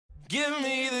Give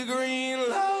me the green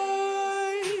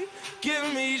light.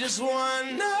 Give me just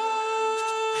one night.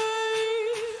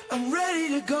 I'm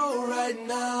ready to go right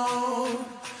now.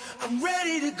 I'm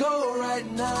ready to go right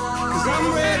now. 'Cause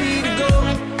I'm ready to go.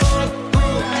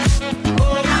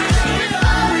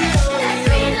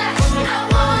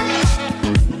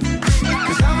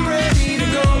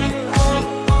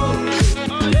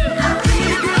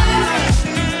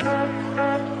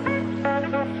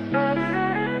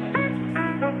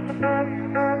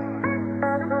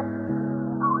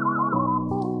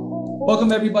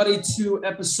 Welcome, everybody, to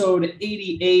episode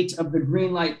 88 of the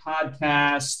Greenlight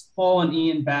Podcast. Paul and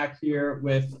Ian back here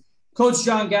with Coach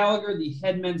John Gallagher, the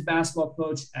head men's basketball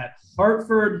coach at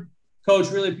Hartford.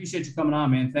 Coach, really appreciate you coming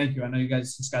on, man. Thank you. I know you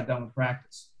guys just got done with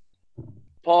practice.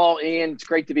 Paul, Ian, it's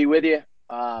great to be with you.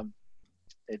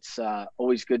 It's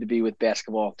always good to be with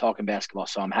basketball, talking basketball,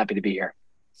 so I'm happy to be here.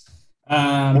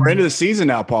 We're into the season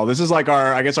now, Paul. This is like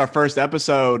our first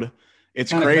episode.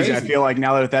 It's crazy. I feel like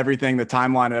now that with everything, the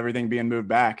timeline of everything being moved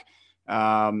back,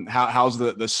 how's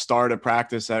the start of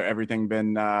practice? Everything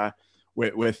been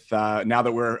with now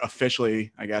that we're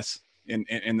officially, I guess, in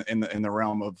the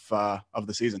realm of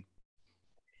the season.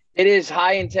 It is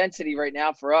high intensity right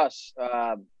now for us.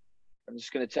 I'm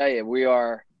just going to tell you, we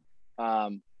are,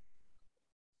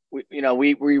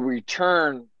 we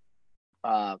return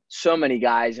so many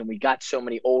guys, and we got so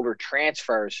many older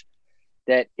transfers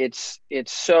that it's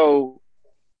so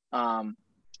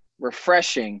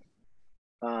refreshing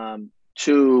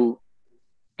to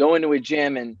go into a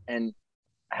gym and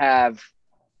have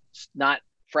not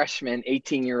freshmen,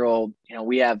 18-year-old,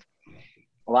 we have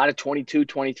a lot of 22,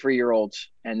 23-year-olds,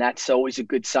 and that's always a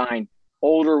good sign.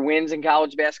 Older wins in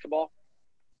college basketball,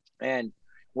 and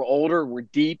we're older, we're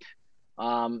deep,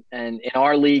 and in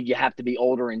our league, you have to be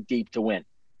older and deep to win.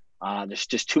 There's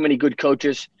just too many good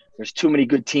coaches. There's too many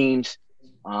good teams.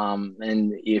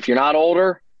 And if you're not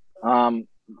older,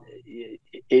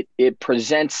 it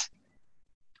presents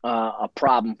a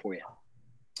problem for you.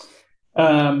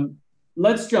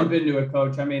 Let's jump into it,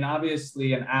 Coach. I mean,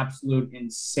 obviously an absolute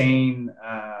insane,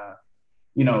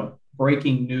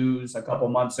 breaking news a couple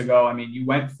months ago. I mean, you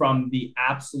went from the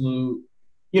absolute,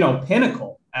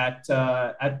 pinnacle at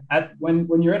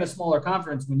when you're in a smaller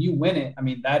conference, when you win it, I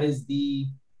mean, that is the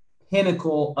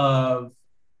pinnacle of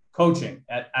coaching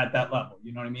at that level.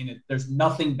 You know what I mean? There's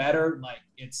nothing better. Like,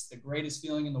 it's the greatest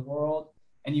feeling in the world.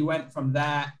 And you went from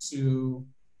that to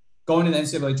going to the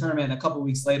NCAA tournament, and a couple of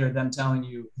weeks later, them telling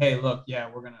you, "Hey, look,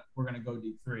 yeah, we're gonna go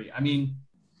deep three." I mean,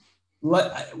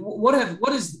 what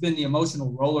has been the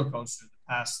emotional roller coaster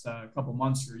the past couple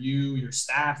months for you, your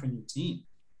staff, and your team?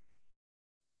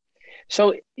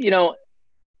 So,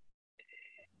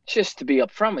 just to be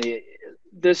upfront with you,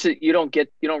 you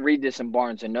don't read this in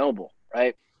Barnes and Noble,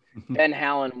 right? Ben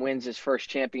Hallen wins his first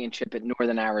championship at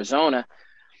Northern Arizona.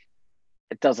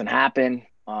 It doesn't happen.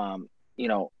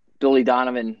 Billy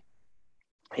Donovan,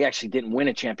 he actually didn't win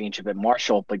a championship at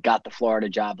Marshall, but got the Florida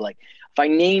job. Like, if I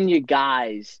name you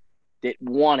guys that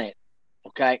won it,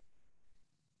 okay,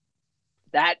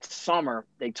 that summer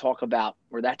they talk about,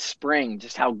 or that spring,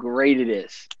 just how great it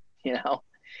is.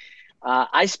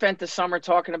 I spent the summer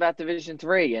talking about Division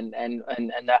III and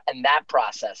that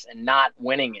process and not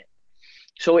winning it.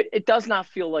 So it does not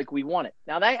feel like we won it.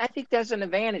 Now, I think there's an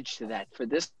advantage to that for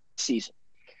this season.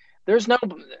 It's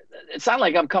not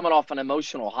like I'm coming off an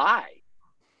emotional high.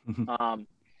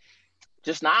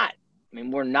 Just not. I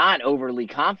mean, we're not overly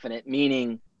confident,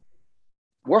 meaning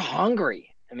we're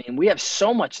hungry. I mean, we have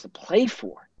so much to play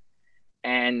for.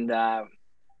 And, I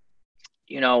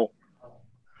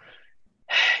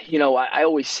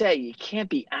always say you can't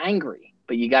be angry,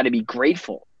 but you got to be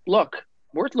grateful. Look,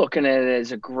 we're looking at it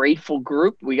as a grateful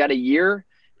group. We got a year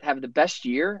to have the best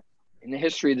year in the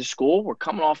history of the school. We're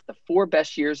coming off the 4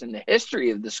 best years in the history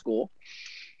of the school.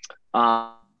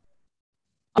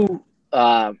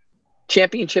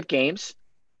 Championship games,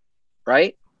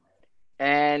 right?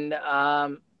 And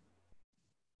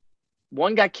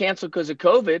one got canceled because of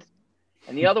COVID,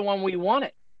 and the other one we won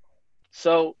it.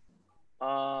 So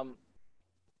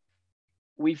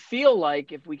we feel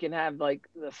like if we can have like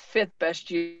the 5th best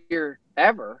year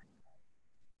ever,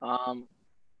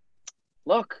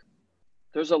 look,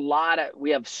 there's we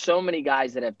have so many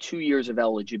guys that have 2 years of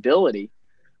eligibility,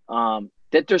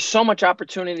 that there's so much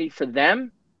opportunity for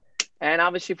them and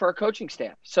obviously for our coaching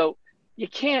staff. So you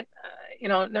can't,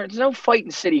 there's no fight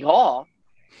in City Hall.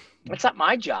 That's not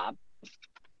my job.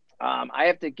 I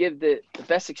have to give the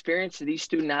best experience to these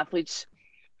student athletes,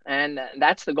 and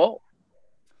that's the goal.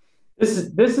 This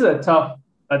is a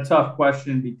tough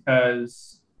question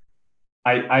because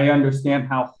I understand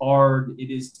how hard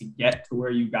it is to get to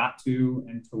where you got to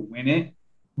and to win it.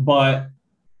 But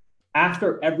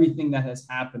after everything that has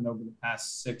happened over the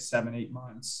past 6, 7, 8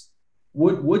 months,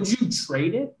 would you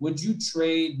trade it? Would you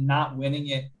trade not winning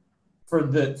it for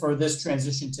this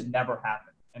transition to never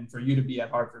happen and for you to be at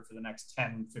Hartford for the next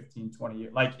 10, 15, 20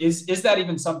 years? Like, is that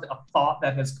even something, a thought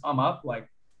that has come up? Like,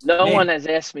 no one has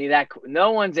asked me that.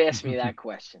 No one's asked me that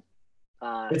question.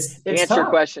 It's to answer tough.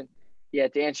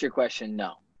 your question,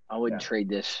 no, I wouldn't trade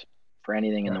this for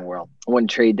anything in the world. I wouldn't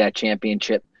trade that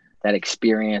championship, that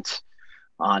experience,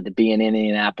 to be in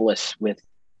Indianapolis with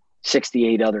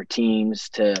 68 other teams,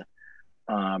 to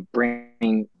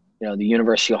bring the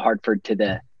University of Hartford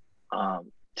to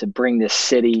bring this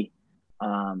city.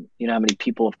 How many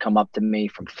people have come up to me,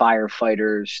 from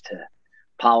firefighters to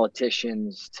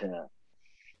politicians to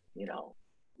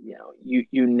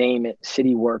you name it,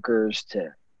 city workers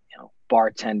to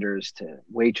bartenders to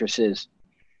waitresses.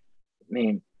 I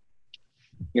mean,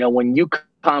 when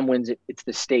UConn wins it, it's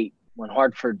the state. When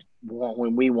Hartford won,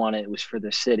 when we won it, it was for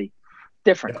the city.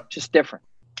 Different, just different.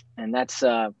 And that's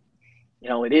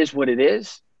it is what it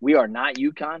is. We are not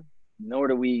UConn, nor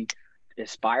do we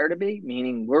aspire to be.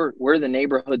 Meaning, we're the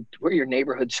neighborhood. We're your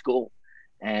neighborhood school,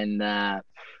 and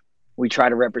we try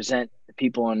to represent the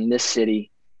people in this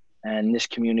city and this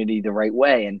community the right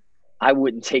way. And I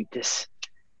wouldn't take this.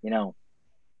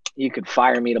 You could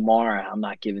fire me tomorrow. I'm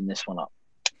not giving this one up.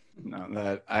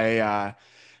 No,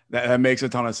 that makes a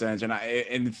ton of sense.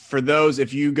 And for those,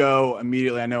 if you go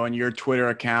immediately, I know on your Twitter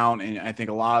account, and I think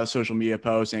a lot of social media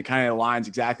posts, and it kind of aligns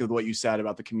exactly with what you said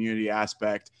about the community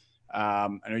aspect. I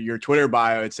know your Twitter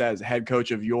bio, it says head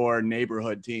coach of your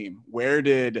neighborhood team. Where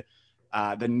did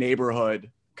the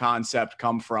neighborhood concept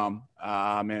come from?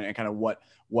 And kind of what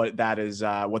that is,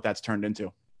 what that's turned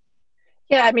into?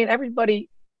 Yeah. I mean, everybody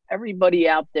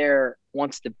out there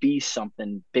wants to be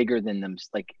something bigger than them.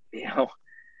 Like,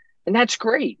 and that's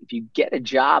great. If you get a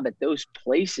job at those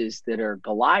places that are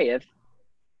Goliath,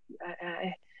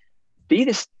 be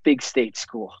this big state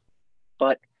school.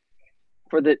 But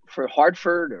for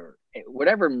Hartford or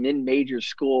whatever mid-major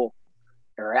school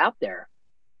are out there,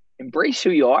 embrace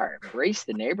who you are, embrace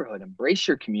the neighborhood, embrace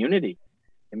your community,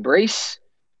 embrace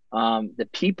the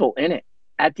people in it.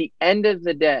 At the end of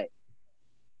the day,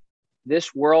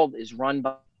 this world is run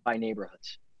by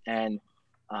neighborhoods, and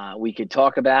we could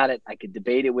talk about it. I could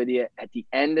debate it with you. At the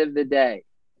end of the day,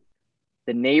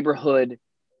 the neighborhood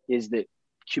is the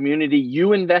community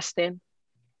you invest in.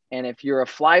 And if you're a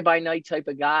fly-by-night type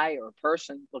of guy or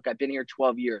person, look, I've been here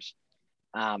 12 years.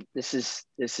 This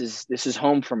is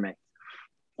home for me.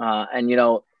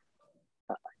 And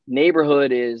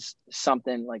neighborhood is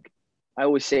something, like I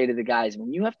always say to the guys,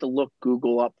 when you have to look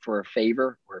Google up for a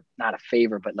favor, or not a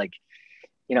favor, but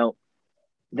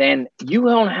then you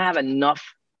don't have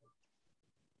enough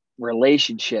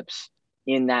relationships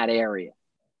in that area.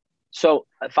 So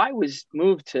if I was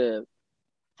moved to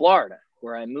Florida,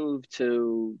 or I moved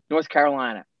to North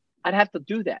Carolina, I'd have to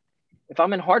do that. If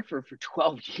I'm in Hartford for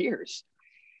 12 years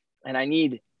and I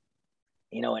need,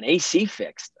 an AC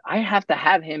fixed, I have to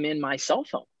have him in my cell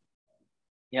phone,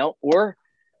 or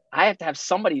I have to have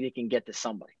somebody that can get to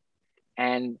somebody.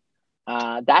 And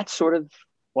that's sort of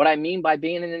what I mean by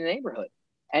being in the neighborhood,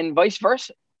 and vice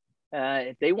versa.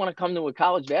 If they want to come to a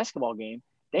college basketball game,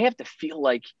 they have to feel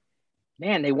like,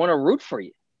 man, they want to root for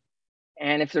you.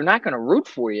 And if they're not going to root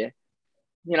for you,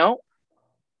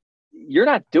 you're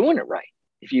not doing it right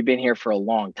if you've been here for a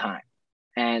long time.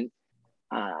 And,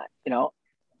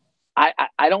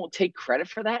 I don't take credit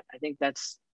for that. I think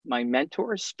that's my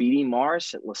mentors, Speedy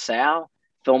Morris at LaSalle,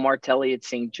 Phil Martelli at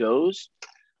St. Joe's,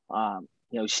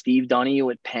 Steve Donahue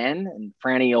at Penn, and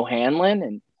Franny O'Hanlon,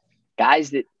 and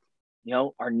guys that,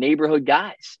 are neighborhood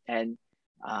guys. And,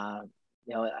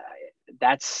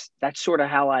 that's sort of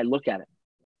how I look at it.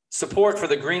 Support for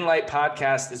the Greenlight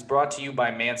podcast is brought to you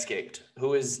by Manscaped,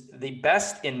 who is the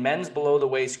best in men's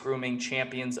below-the-waist grooming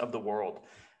champions of the world.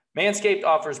 Manscaped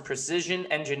offers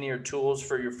precision-engineered tools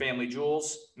for your family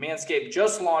jewels. Manscaped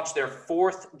just launched their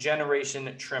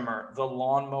 4th-generation trimmer, the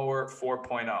Lawnmower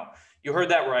 4.0. You heard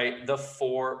that right, the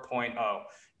 4.0.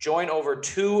 Join over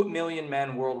 2 million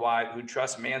men worldwide who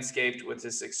trust Manscaped with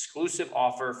this exclusive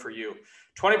offer for you.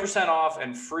 20% off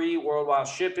and free worldwide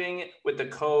shipping with the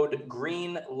code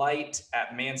GREENLIGHT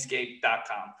at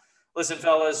manscaped.com. Listen,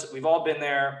 fellas, we've all been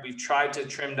there. We've tried to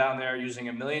trim down there using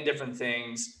a million different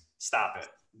things. Stop it.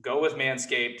 Go with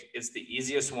Manscaped. It's the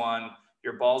easiest one.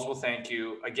 Your balls will thank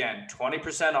you. Again,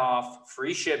 20% off,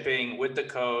 free shipping with the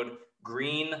code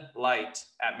GREENLIGHT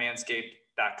at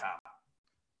manscaped.com.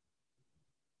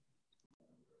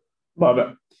 Love it.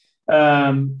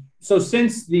 So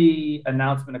since the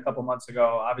announcement a couple months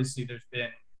ago, obviously there's been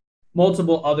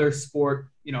multiple other sport,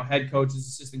 head coaches,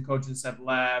 assistant coaches have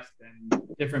left, and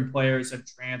different players have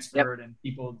transferred, and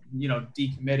people,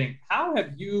 decommitting. How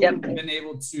have you been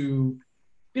able to,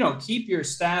 keep your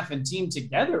staff and team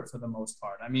together for the most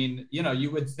part? I mean,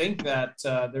 you would think that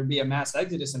there'd be a mass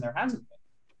exodus, and there hasn't been.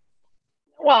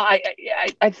 Well,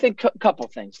 I think a couple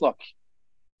things. Look,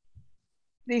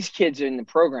 these kids in the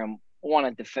program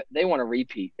they want to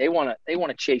repeat. They want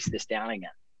to chase this down again.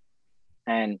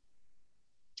 And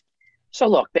so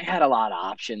look, they had a lot of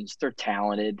options. They're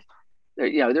talented.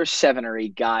 There's 7 or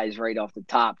 8 guys right off the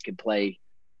top could play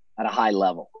at a high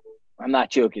level. I'm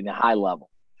not joking, a high level.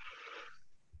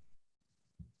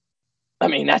 I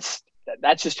mean, that's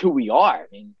just who we are. I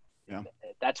mean,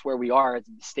 that's where we are at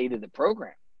the state of the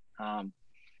program.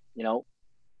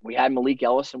 We had Malik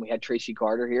Ellis and we had Tracy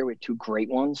Carter here. We had 2 great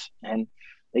ones, and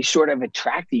they sort of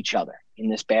attract each other in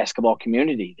this basketball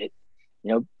community. That,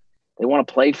 they want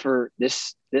to play for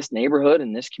this neighborhood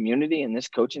and this community and this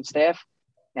coaching staff.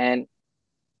 And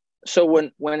so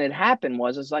when it happened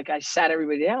it's like I sat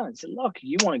everybody down and said, look,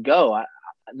 you want to go.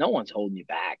 No one's holding you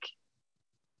back.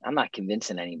 I'm not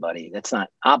convincing anybody. That's not,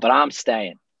 but I'm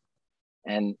staying.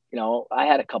 And, I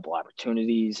had a couple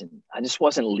opportunities and I just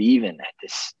wasn't leaving at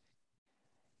this.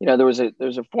 There was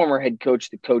a former head coach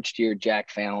that coached here,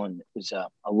 Jack Fallon. It was a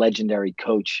legendary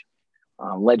coach,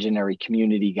 legendary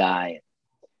community guy.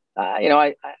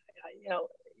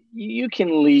 You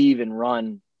can leave and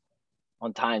run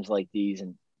on times like these,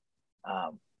 and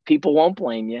people won't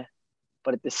blame you.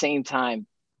 But at the same time,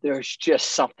 there's just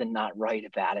something not right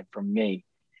about it for me,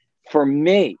 and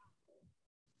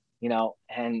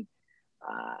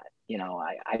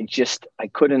I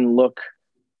couldn't look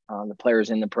the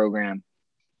players in the program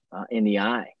in the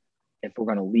eye if we're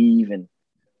going to leave. And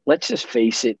let's just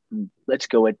face it, let's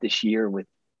go at this year with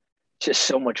just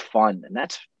so much fun. And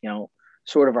that's,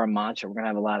 sort of our mantra. We're going to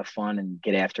have a lot of fun and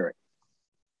get after it.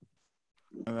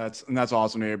 And that's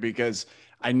awesome here, because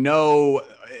I know,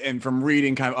 and from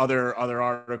reading kind of other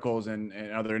articles and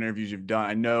other interviews you've done,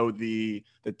 I know the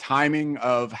timing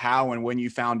of how and when you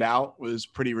found out was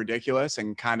pretty ridiculous,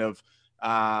 and kind of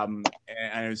and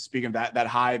I was speaking of that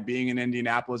high being in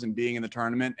Indianapolis and being in the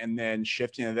tournament and then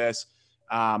shifting to this.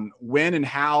 When and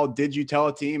how did you tell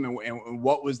a team, and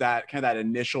what was that kind of that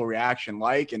initial reaction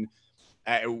like? And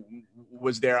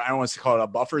was there, I don't want to call it a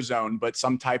buffer zone, but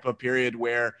some type of period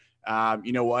where,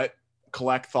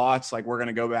 collect thoughts, like we're going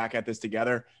to go back at this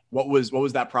together? What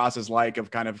was that process like of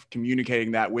kind of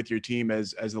communicating that with your team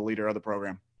as the leader of the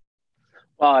program?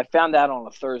 Well, I found out on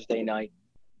a Thursday night,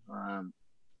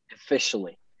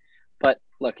 officially. But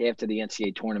look, after the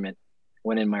NCAA tournament,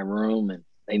 went in my room and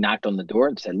they knocked on the door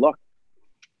and said, look,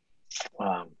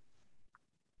 the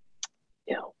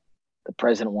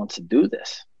president wants to do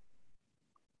this.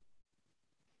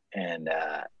 And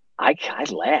I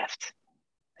laughed.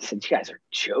 I said, you guys are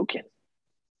joking.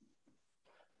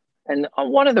 And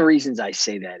one of the reasons I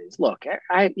say that is, look,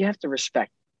 you have to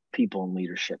respect people in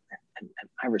leadership. And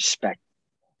I respect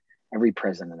every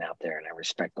president out there, and I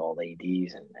respect all the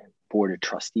ADs and board of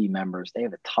trustee members. They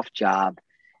have a tough job.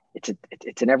 It's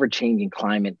an ever-changing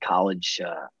climate, college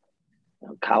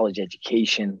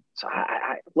education. So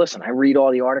I listen, I read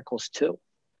all the articles too.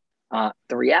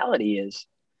 The reality is,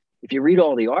 if you read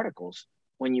all the articles,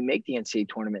 when you make the NCAA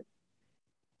tournament,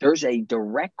 there's a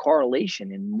direct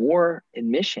correlation in more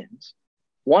admissions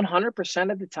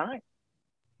 100% of the time.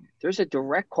 There's a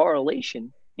direct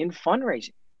correlation in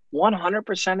fundraising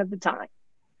 100% of the time.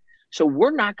 So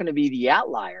we're not going to be the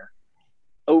outlier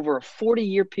over a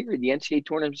 40-year period. The NCAA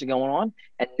tournaments are going on,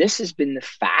 and this has been the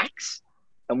facts,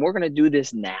 and we're going to do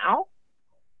this now.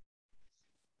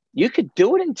 You could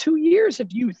do it in 2 years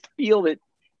if you feel that,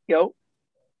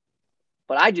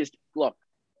 but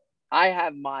I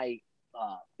have my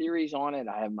theories on it.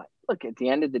 At the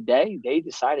end of the day, they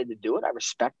decided to do it. I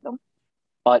respect them,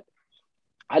 but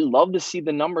I love to see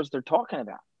the numbers they're talking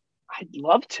about. I'd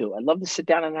love to sit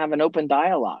down and have an open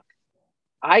dialogue.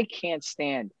 I can't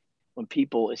stand when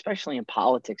people, especially in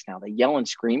politics now, they yell and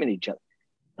scream at each other.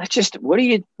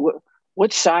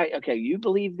 What side? Okay, you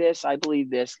believe this, I believe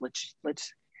this. Let's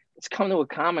come to a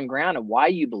common ground of why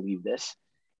you believe this,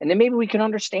 and then maybe we can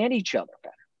understand each other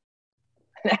better.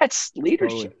 That's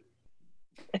leadership.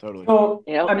 Totally. So,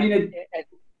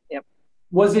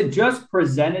 was it just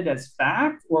presented as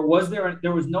fact, or was there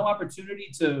was no opportunity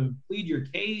to plead your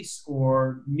case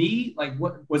or meet? Like,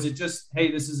 what was it? Just,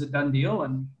 hey, this is a done deal,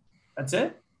 and that's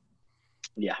it?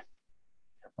 Yeah.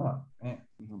 Oh man.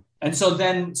 Mm-hmm. And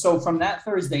so from that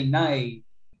Thursday night,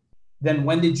 then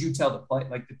when did you tell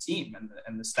the team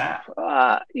and the staff?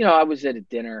 I was at a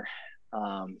dinner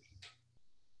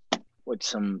with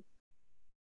some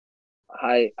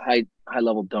high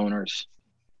level donors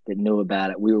that knew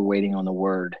about it. We were waiting on the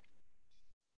word.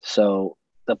 So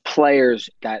the players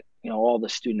got, all the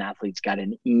student athletes got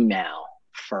an email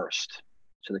first.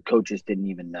 So the coaches didn't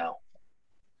even know.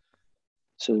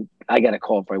 So I got a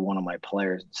call by one of my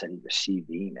players and said he received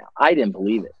the email. I didn't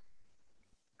believe it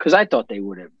because I thought they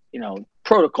would have,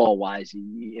 protocol wise,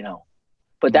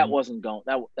 but that wasn't going,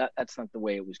 that's not the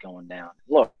way it was going down.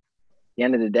 Look, at the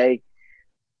end of the day,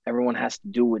 everyone has to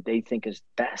do what they think is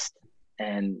best.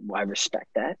 And I respect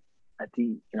that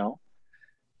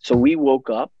so we woke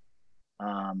up,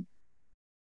 I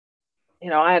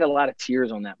had a lot of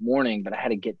tears on that morning, but I had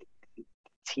to get the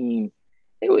team.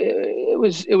 It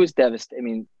was devastating. I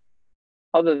mean,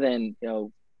 other than,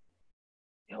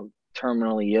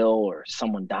 terminally ill or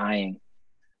someone dying,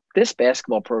 this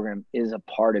basketball program is a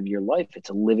part of your life. It's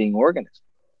a living organism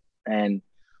and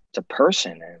it's a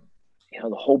person. And,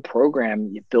 the whole program,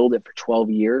 you build it for 12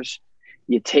 years,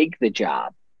 you take the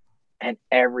job and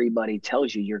everybody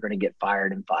tells you you're going to get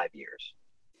fired in 5 years.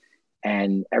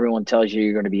 And everyone tells you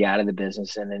you're going to be out of the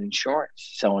business and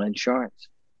selling insurance.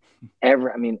 And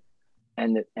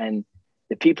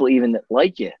the people even that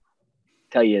like you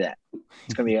tell you that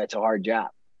it's a hard job.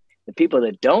 The people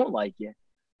that don't like you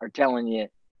are telling you,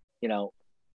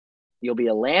 you'll be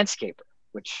a landscaper,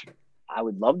 which I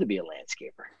would love to be a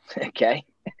landscaper. Okay.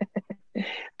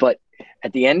 But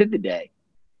at the end of the day,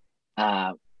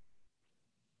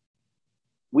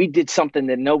 we did something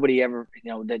that nobody ever,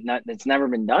 that's never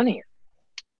been done here.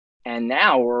 And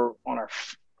now we're going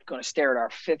to stare at our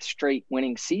 5th straight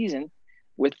winning season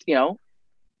with,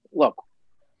 look,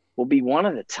 we'll be one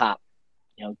of the top,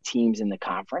 teams in the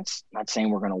conference. I'm not saying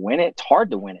we're going to win it. It's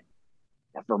hard to win it.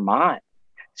 At Vermont,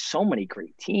 so many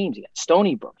great teams. You got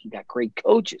Stony Brook. You got great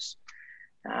coaches.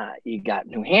 You got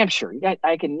New Hampshire.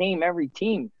 I can name every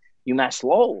team. UMass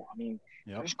Lowell. I mean,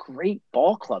 There's great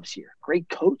ball clubs here, great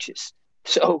coaches.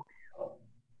 So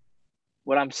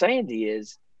what I'm saying to you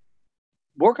is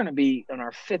we're going to be on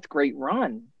our 5th great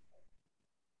run,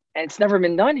 and it's never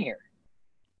been done here.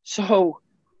 So,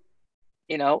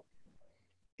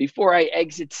 before I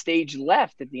exit stage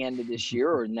left at the end of this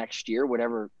year or next year,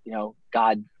 whatever,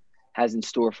 God has in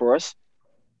store for us,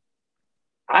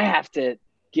 I have to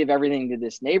give everything to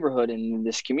this neighborhood and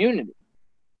this community.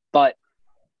 But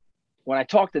when I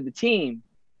talked to the team,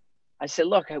 I said,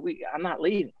 look, I'm not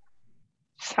leaving.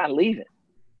 It's not leaving.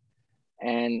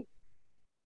 And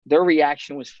their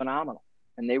reaction was phenomenal.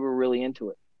 And they were really into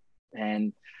it.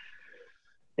 And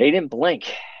they didn't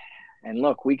blink. And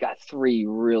look, we got 3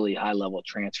 really high-level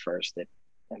transfers that,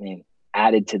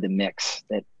 added to the mix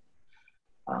that,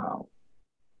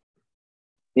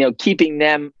 keeping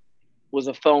them was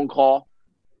a phone call.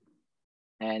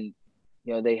 And,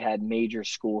 they had major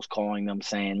schools calling them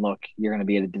saying, look, you're going to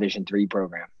be at a Division III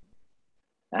program.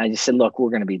 And I just said, look, we're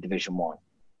going to be Division I.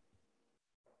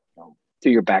 Do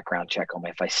your background check on me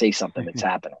if I say something that's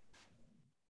happening.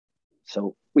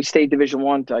 So we stayed Division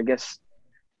I to, I guess,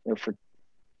 for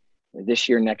this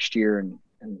year, next year.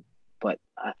 But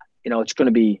it's going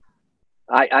to be,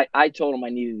 I told them I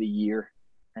needed a year,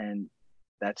 and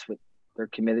that's what they're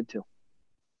committed to.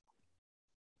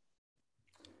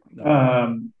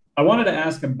 I wanted to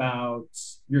ask about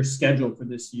your schedule for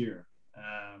this year.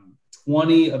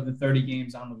 20 of the 30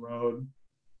 games on the road.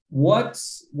 What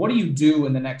do you do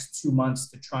in the next 2 months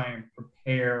to try and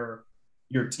prepare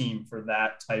your team for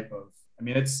that type of?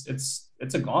 It's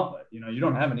a gauntlet. You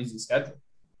don't have an easy schedule.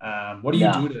 What do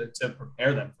you do to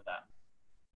prepare them for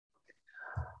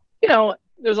that?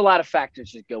 There's a lot of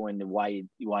factors that go into why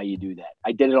you do that.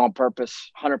 I did it on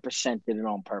purpose. 100% did it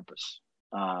on purpose.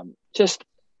 Just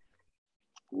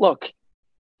look,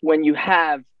 when you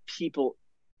have people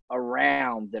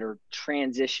around that are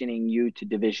transitioning you to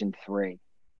Division III,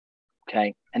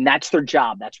 okay, and that's their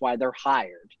job. That's why they're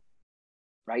hired,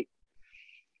 right?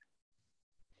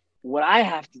 What I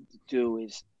have to do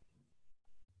is,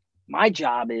 my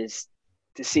job is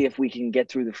to see if we can get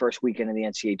through the first weekend of the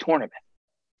NCAA tournament,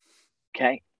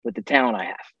 okay, with the talent I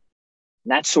have.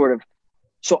 And that's sort of,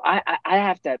 so I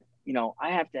have to, I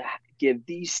have to give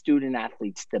these student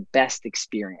athletes the best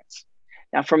experience.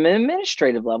 Now, from an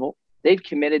administrative level, they've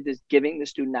committed to giving the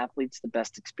student athletes the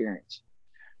best experience.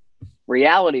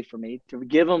 Reality for me, to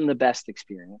give them the best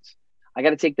experience, I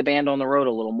got to take the band on the road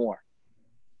a little more.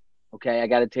 Okay, I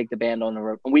got to take the band on the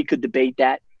road. And we could debate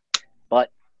that, but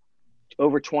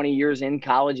over 20 years in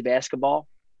college basketball,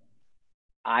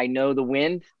 I know the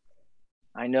wind.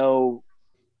 I know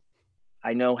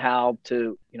how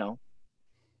to,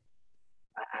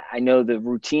 I know the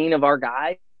routine of our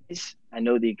guys. I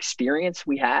know the experience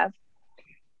we have.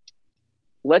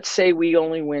 Let's say we go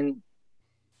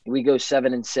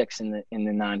 7-6 in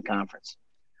the non-conference.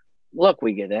 Look,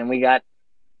 we got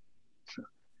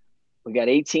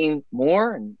 18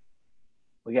 more, and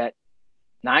we got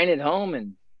 9 at home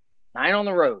and 9 on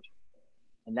the road,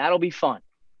 and that'll be fun.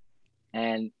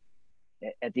 And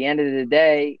at the end of the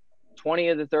day, 20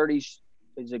 of the 30s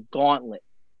is a gauntlet.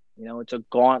 It's a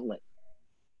gauntlet.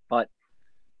 But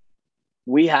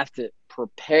we have to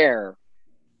prepare,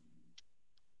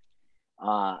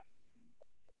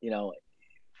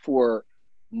 for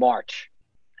March.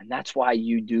 And that's why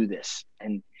you do this.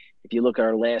 And if you look at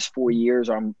our last 4 years,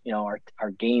 our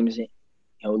games,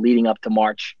 leading up to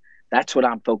March, that's what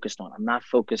I'm focused on. I'm not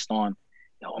focused on,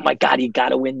 oh my God, you got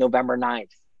to win November 9th.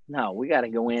 No, we got to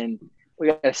go in. We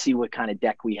got to see what kind of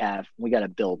deck we have. We got to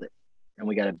build it, and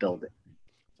we got to build it.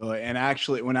 And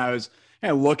actually, when I was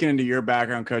looking into your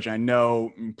background, Coach, I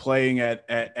know playing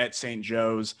at St.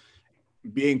 Joe's,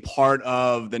 being part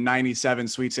of the 97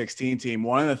 Sweet 16 team,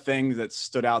 one of the things that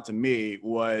stood out to me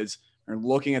was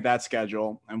looking at that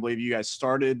schedule. I believe you guys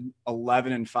started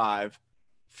 11-5,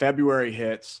 February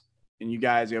hits, and you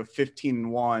guys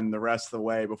 15-1 the rest of the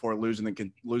way before losing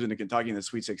to Kentucky in the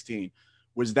Sweet 16.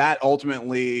 Was that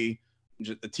ultimately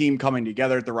just the team coming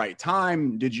together at the right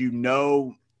time? Did you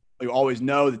always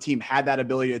know the team had that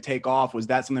ability to take off? Was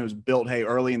that something that was built,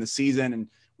 early in the season? And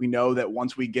we know that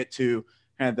once we get to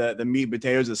kind of the meat and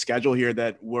potatoes of the schedule here,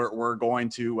 that we're going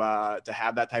to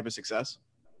have that type of success?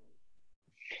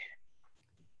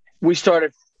 We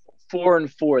started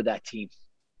 4-4, that team.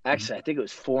 Actually, I think it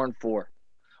was 4-4.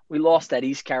 We lost at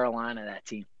East Carolina, that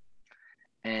team,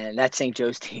 and that St.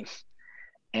 Joe's team.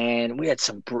 And we had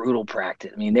some brutal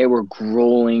practice. I mean, they were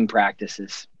grueling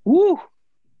practices. Woo!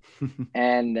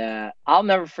 And I'll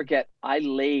never forget, I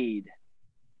laid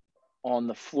on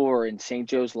the floor in St.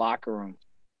 Joe's locker room.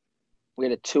 We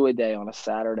had a 2-a-day on a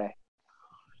Saturday.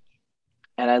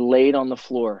 And I laid on the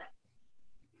floor.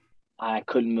 I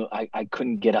couldn't move. I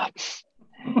couldn't get up.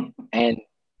 And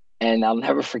I'll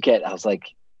never forget, I was like,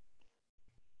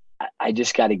 I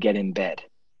just got to get in bed.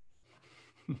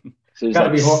 So I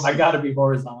got to be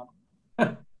horizontal.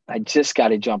 I just got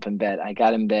to jump in bed. I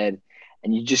got in bed,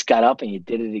 and you just got up and you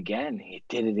did it again. And you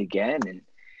did it again.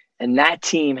 And that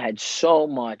team had so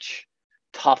much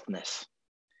toughness.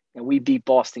 And we beat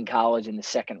Boston College in the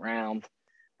second round.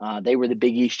 They were the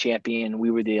Big East champion. We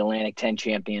were the Atlantic 10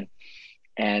 champion.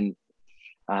 And,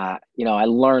 I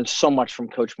learned so much from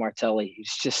Coach Martelli.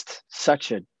 He's just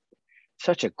such a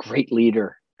great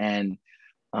leader. And,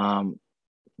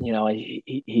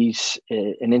 he's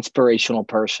an inspirational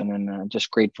person, and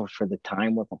just grateful for the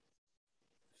time with him.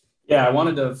 Yeah, I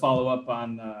wanted to follow up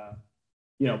on,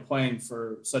 playing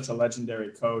for such a legendary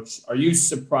coach. Are you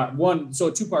surprised? So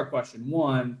a two-part question.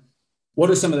 One, what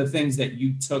are some of the things that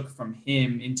you took from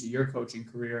him into your coaching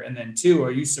career? And then two,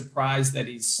 are you surprised that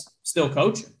he's still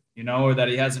coaching, or that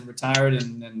he hasn't retired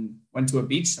and went to a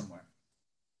beach somewhere?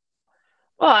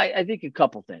 Well, I think a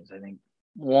couple things. I think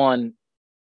one,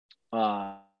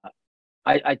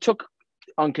 I took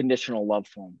unconditional love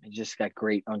for him. He just got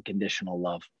great unconditional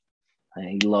love.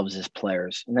 He loves his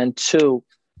players. And then two,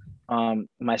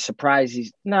 my surprise,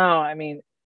 this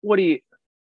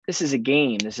is a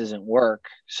game. This isn't work.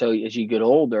 So as you get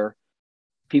older,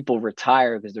 people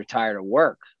retire because they're tired of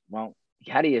work. Well,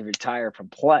 how do you retire from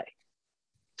play?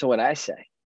 That's what I say.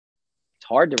 It's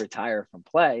hard to retire from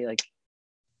play. Like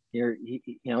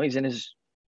he's in his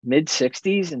mid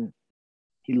 60s and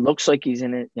he looks like he's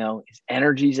in it. His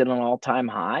energy's at an all-time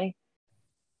high.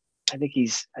 I think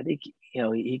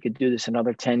he could do this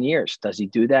another 10 years. Does he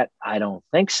do that? I don't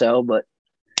think so. But,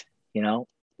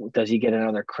 does he get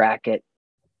another crack at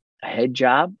a head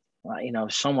job?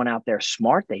 Someone out there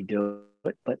smart, they do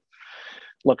it. But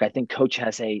look, I think Coach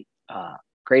has a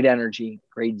great energy,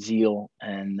 great zeal,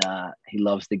 and he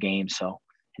loves the game. So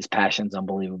his passion's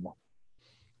unbelievable.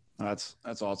 That's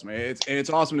awesome. It's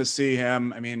awesome to see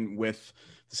him. I mean, with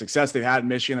the success they've had in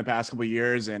Michigan the past couple of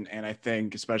years, and I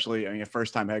think especially, a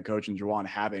first-time head coach in Juwan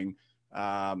having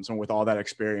someone with all that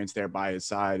experience there by his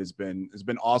side has been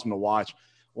awesome to watch.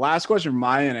 Last question from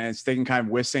my end, and it's sticking kind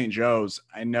of with St. Joe's.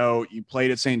 I know you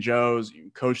played at St. Joe's,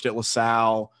 you coached at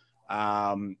LaSalle,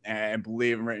 and I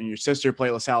believe your sister played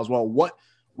at LaSalle as well.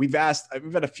 We've had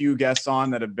a few guests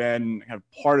on that have been kind of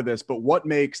part of this, but what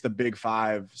makes the Big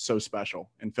Five so special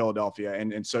in Philadelphia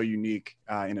and so unique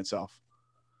in itself?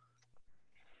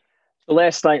 So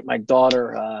last night, my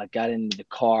daughter got in the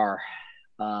car.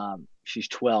 She's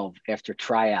 12 after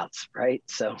tryouts, right?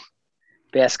 So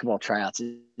basketball tryouts.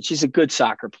 She's a good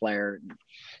soccer player.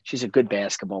 She's a good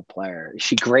basketball player. Is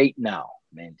she great? No,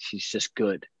 man, she's just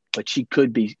good. But she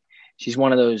could be. She's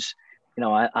one of those. You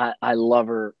know, I love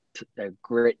her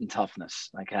grit and toughness.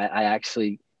 Like I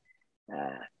actually.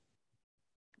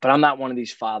 But I'm not one of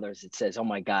these fathers that says, "Oh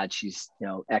my God, she's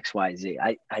X, Y, Z."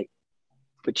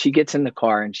 But she gets in the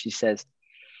car and she says,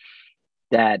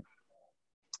 "Dad,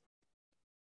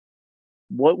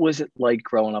 what was it like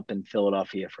growing up in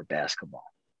Philadelphia for basketball?"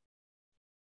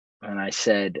 And I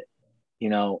said,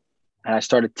 and I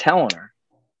started telling her,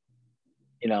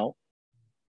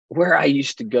 where I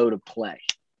used to go to play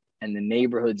and the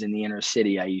neighborhoods in the inner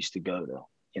city I used to go to,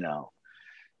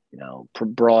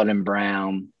 Broad and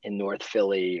Brown in North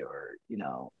Philly, or,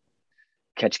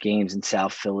 catch games in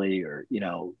South Philly, or,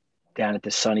 down at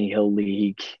the Sunny Hill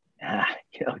League,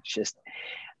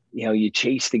 you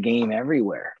chase the game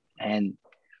everywhere. And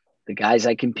the guys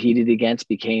I competed against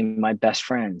became my best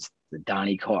friends, the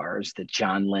Donnie Carrs, the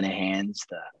John Linehans,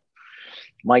 the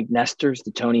Mike Nestors,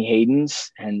 the Tony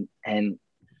Haydens. And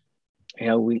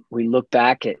we look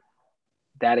back at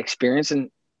that experience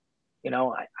and,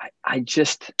 I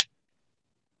just,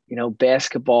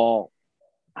 basketball,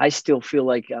 I still feel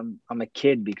like I'm a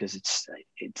kid because it's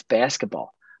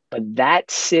basketball. But that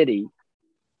city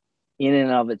in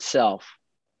and of itself,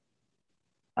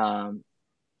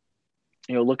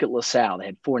 look at LaSalle. They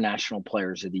had 4 national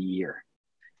players of the year.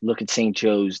 Look at St.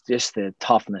 Joe's, just the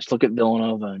toughness. Look at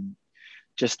Villanova and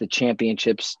just the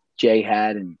championships Jay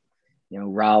had, and,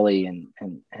 Raleigh, and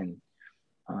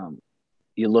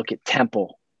you look at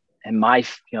Temple, and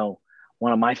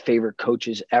one of my favorite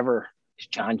coaches ever is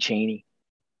John Chaney.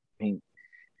 I mean,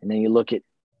 and then you look at,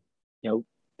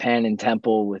 Penn and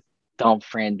Temple with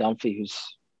Fran Dunphy, who's,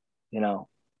 the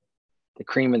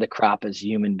cream of the crop as a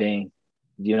human being.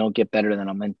 You don't get better than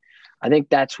them. And I think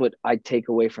that's what I take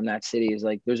away from that city is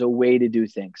like, there's a way to do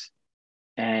things.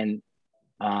 And,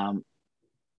 I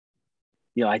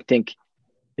think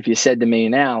if you said to me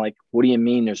now, like, what do you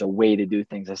mean there's a way to do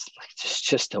things? It's like,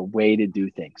 just a way to do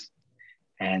things.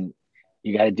 And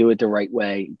you got to do it the right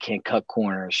way. You can't cut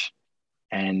corners,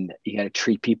 and you got to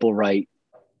treat people right.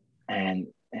 And,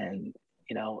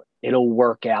 it'll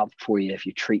work out for you if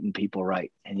you're treating people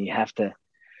right. And you have to,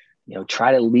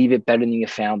 try to leave it better than you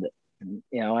found it. And,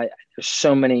 there's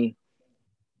so many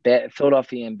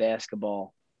Philadelphia in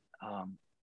basketball,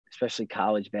 especially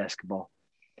college basketball,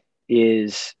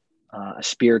 is a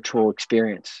spiritual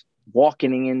experience.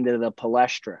 Walking into the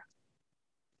Palestra,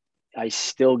 I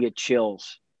still get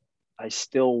chills. I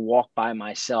still walk by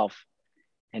myself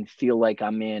and feel like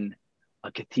I'm in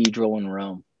a cathedral in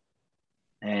Rome.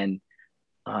 And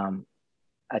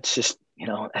that's just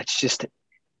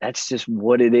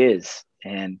what it is.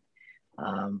 And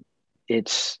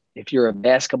it's, if you're a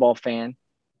basketball fan,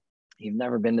 you've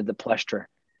never been to the Palestra,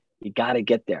 you got to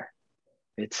get there.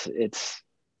 It's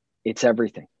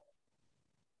everything.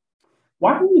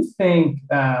 Why do you think,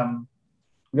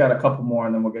 we got a couple more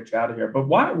and then we'll get you out of here, but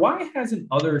why hasn't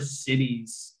other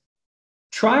cities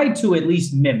tried to at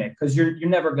least mimic? Because you're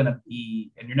never going to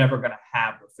be, and you're never going to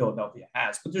have what Philadelphia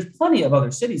has, but there's plenty of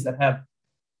other cities that have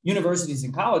universities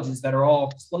and colleges that are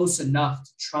all close enough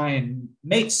to try and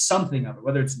make something of it,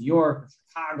 whether it's New York or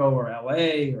Chicago or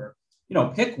LA or,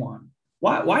 pick one.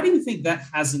 Why do you think that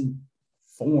hasn't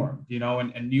formed,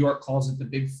 and New York calls it the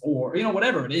Big Four,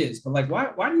 whatever it is, but like,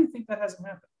 why do you think that hasn't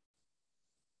happened?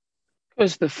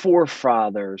 Because the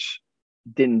forefathers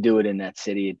didn't do it in that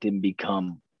city. It didn't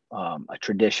become a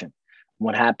tradition.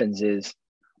 What happens is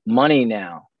money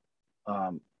now,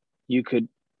 you could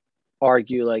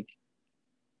argue, like,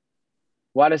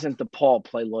 why doesn't DePaul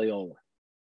play Loyola?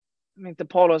 I mean,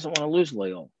 DePaul doesn't want to lose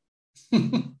Loyola.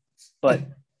 But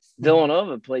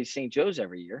Villanova plays St. Joe's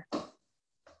every year.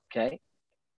 Okay.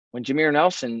 When Jameer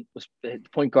Nelson was the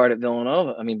point guard at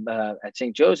Villanova, at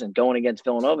St. Joe's and going against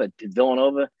Villanova, did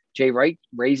Villanova, Jay Wright,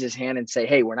 raise his hand and say,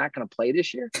 "Hey, we're not going to play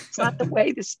this year"? It's not the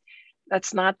way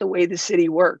that's not the way the city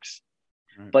works.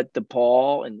 Right. But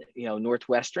DePaul and,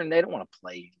 Northwestern, they don't want to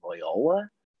play Loyola.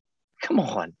 Come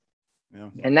on. Yeah.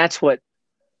 And that's why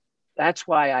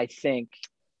I think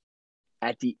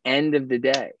at the end of the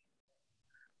day,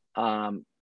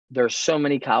 there's so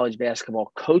many college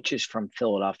basketball coaches from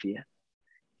Philadelphia,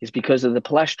 is because of the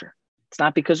Palestra. It's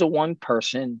not because of one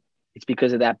person. It's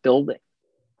because of that building.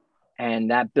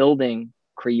 And that building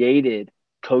created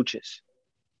coaches.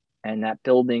 And that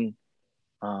building,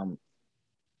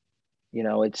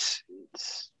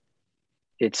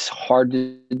 it's hard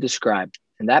to describe.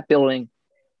 And that building,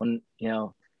 when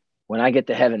I get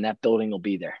to heaven, that building will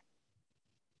be there.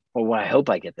 Or when I hope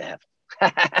I get to heaven.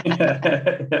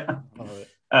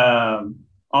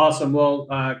 Awesome. Well,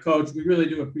 Coach, we really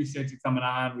do appreciate you coming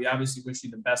on. We obviously wish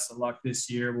you the best of luck this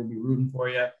year. We'll be rooting for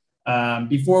you.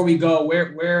 Before we go,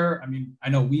 where, I mean, I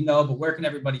know we know, but where can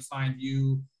everybody find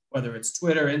you, whether it's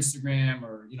Twitter, Instagram,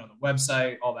 or, the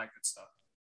website, all that good stuff?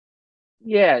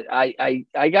 Yeah,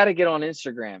 I got to get on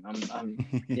Instagram.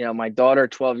 I'm my daughter,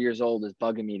 12 years old, is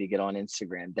bugging me to get on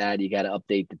Instagram. Dad, you got to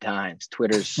update the times.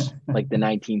 Twitter's like the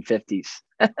 1950s.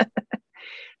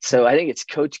 So I think it's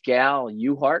Coach Gal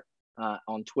Uhart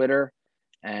on Twitter.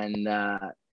 And,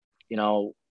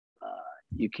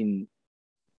 you can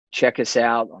check us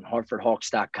out on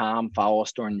HartfordHawks.com. Follow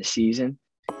us during the season.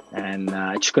 And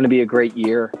it's going to be a great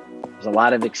year. There's a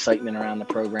lot of excitement around the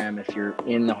program. If you're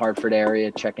in the Hartford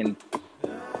area,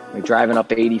 we're driving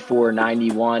up 84,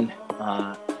 91.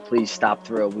 Please stop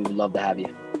through. We would love to have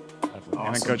you.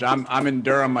 Awesome. And Coach, I'm in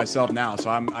Durham myself now,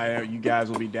 so you guys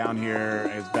will be down here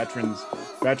as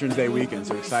Veterans Day weekend.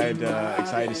 So excited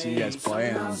to see you guys play,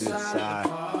 and these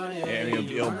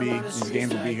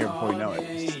games will be here before you know it.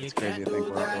 It's crazy to think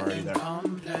we're already there.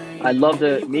 I'd love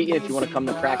to meet you. If you want to come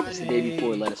to practice the day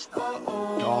before, let us know.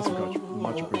 Awesome, Coach.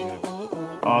 Much appreciated.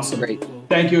 Awesome. Great.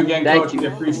 Thank you again, Coach. We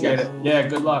appreciate it. Yeah,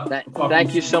 good luck.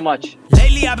 Thank you so much.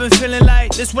 Lately, I've been feeling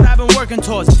like this what I've been working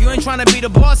towards. If you ain't trying to be the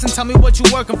boss, then tell me what you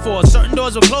working for. Certain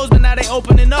doors were closed, but now they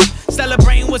opening up.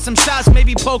 Celebrating with some shots,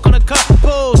 maybe poke on a cup.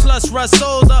 Pulls, lust, rust,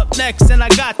 souls up next, and I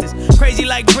got this. Crazy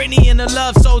like Britney and the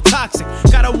love so toxic.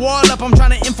 Got a wall up, I'm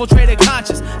trying to infiltrate a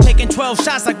conscience. Taking 12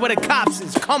 shots like where the cops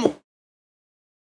is. Come on.